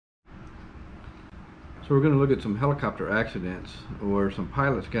So we're going to look at some helicopter accidents where some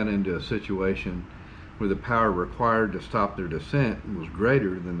pilots got into a situation where the power required to stop their descent was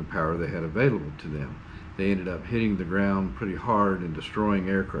greater than the power they had available to them. They ended up hitting the ground pretty hard and destroying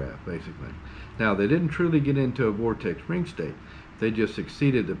aircraft, basically. Now, they didn't truly get into a vortex ring state. They just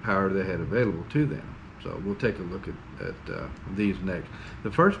exceeded the power they had available to them. So we'll take a look at these next.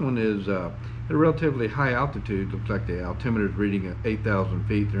 The first one is at a relatively high altitude. Looks like the altimeter is reading at 8,000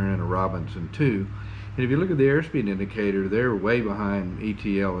 feet. They're in a Robinson 2. And if you look at the airspeed indicator, they're way behind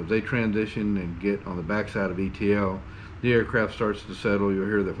ETL. As they transition and get on the backside of ETL, the aircraft starts to settle. You'll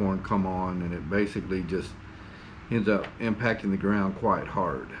hear the horn come on, and it basically just ends up impacting the ground quite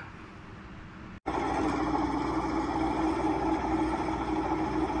hard.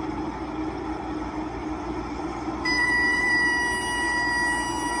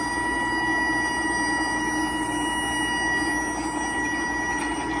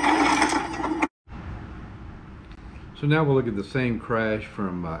 So now we'll look at the same crash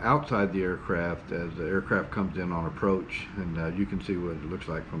from outside the aircraft as the aircraft comes in on approach, and you can see what it looks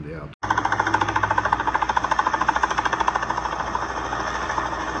like from the outside.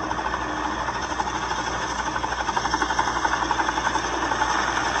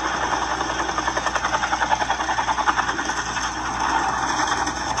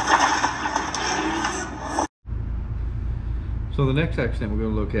 So the next accident we're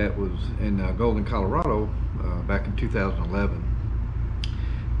going to look at was in Golden, Colorado, back in 2011.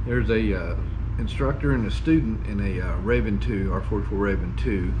 There's a instructor and a student in a Raven 2, R44 Raven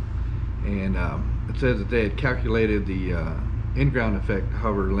 2, and it says that they had calculated the in-ground effect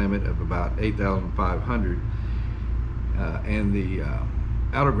hover limit of about 8,500 and the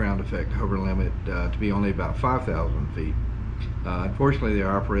outer ground effect hover limit to be only about 5,000 feet. Unfortunately,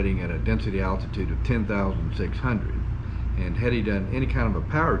 they're operating at a density altitude of 10,600. And had he done any kind of a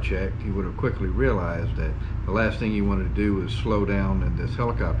power check, he would have quickly realized that the last thing he wanted to do was slow down in this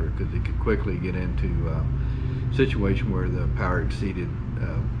helicopter, because he could quickly get into a situation where the power exceeded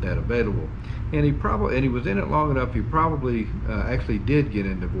that available. And he was in it long enough. He probably actually did get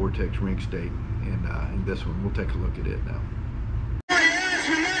into vortex ring state in this one. We'll take a look at it now.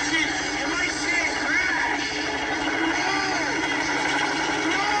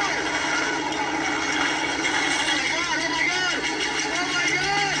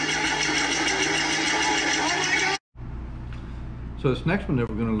 So this next one that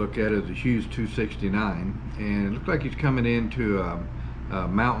we're going to look at is a Hughes 269, and it looks like he's coming into a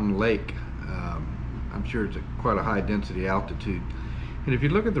mountain lake. I'm sure it's quite a high density altitude. And if you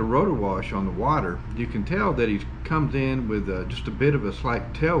look at the rotor wash on the water, you can tell that he comes in with just a bit of a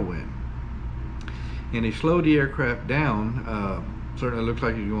slight tailwind. And he slowed the aircraft down. Certainly looks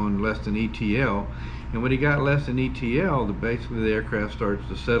like he's going less than ETL. And when he got less than ETL, basically the aircraft starts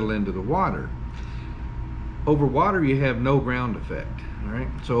to settle into the water. Over water, you have no ground effect. All right.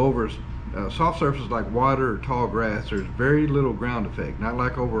 So over soft surfaces like water or tall grass, there's very little ground effect. Not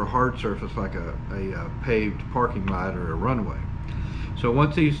like over a hard surface like a paved parking lot or a runway. So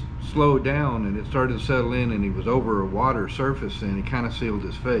once he slowed down and it started to settle in, and he was over a water surface, and he kind of sealed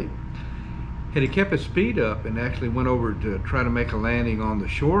his fate. Had he kept his speed up and actually went over to try to make a landing on the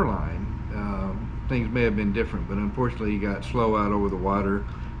shoreline, things may have been different. But unfortunately, he got slow out over the water.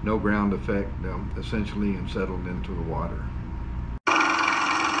 No ground effect, essentially, and settled into the water.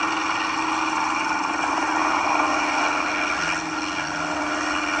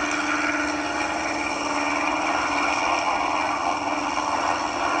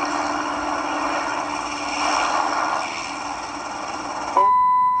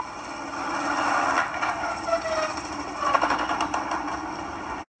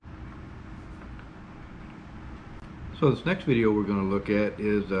 So this next video we're going to look at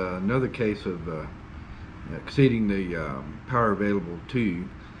is another case of exceeding the power available to you.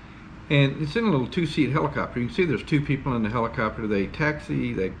 And it's in a little two-seat helicopter. You can see there's two people in the helicopter. They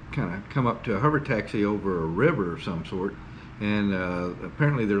taxi, they kind of come up to a hover taxi over a river of some sort. And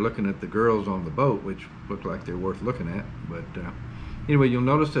apparently they're looking at the girls on the boat, which look like they're worth looking at. But anyway, you'll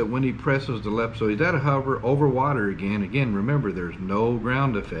notice that when he presses the left, so he's at a hover over water again. Again, remember, there's no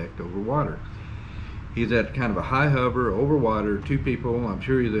ground effect over water. He's at kind of a high hover over water, two people. I'm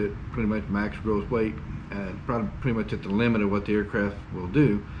sure he's at pretty much max gross weight, probably pretty much at the limit of what the aircraft will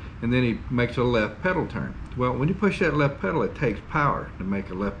do. And then he makes a left pedal turn. Well, when you push that left pedal, it takes power to make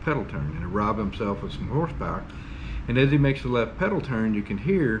a left pedal turn, and to rob himself of some horsepower. And as he makes the left pedal turn, you can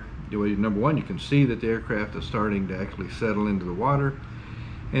hear, number one, you can see that the aircraft is starting to actually settle into the water.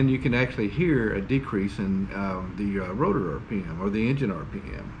 And you can actually hear a decrease in the rotor RPM, or the engine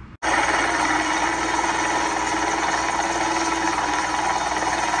RPM.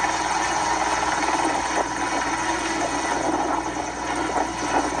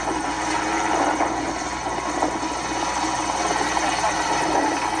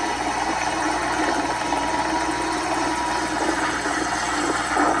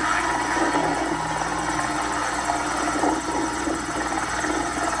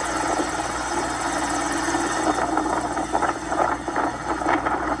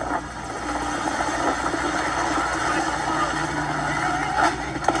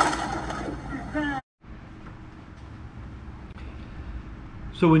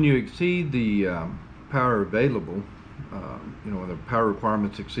 So when you exceed the power available, when the power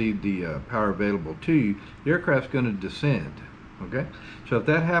requirements exceed the power available to you, the aircraft's going to descend. Okay, so if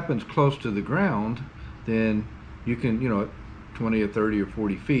that happens close to the ground, then you can, at 20 or 30 or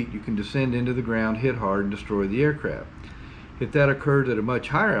 40 feet, you can descend into the ground, hit hard, and destroy the aircraft. If that occurs at a much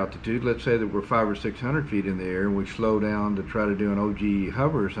higher altitude, let's say that we're 500 or 600 feet in the air and we slow down to try to do an OG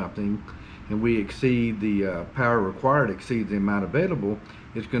hover or something, and we exceed the power required, exceeds the amount available,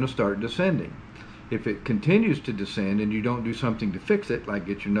 it's going to start descending. If it continues to descend and you don't do something to fix it, like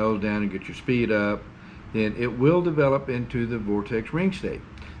get your nose down and get your speed up, then it will develop into the vortex ring state.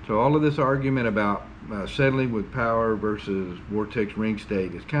 So all of this argument about settling with power versus vortex ring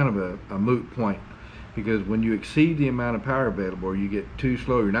state is kind of a moot point, because when you exceed the amount of power available, or you get too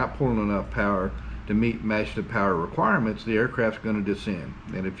slow, you're not pulling enough power to match the power requirements, the aircraft's going to descend.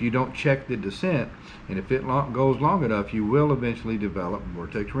 And if you don't check the descent, and if it goes long enough, you will eventually develop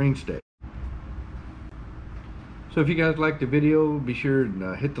vortex ring state. So if you guys liked the video, be sure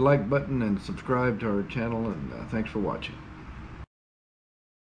to hit the like button and subscribe to our channel, and thanks for watching.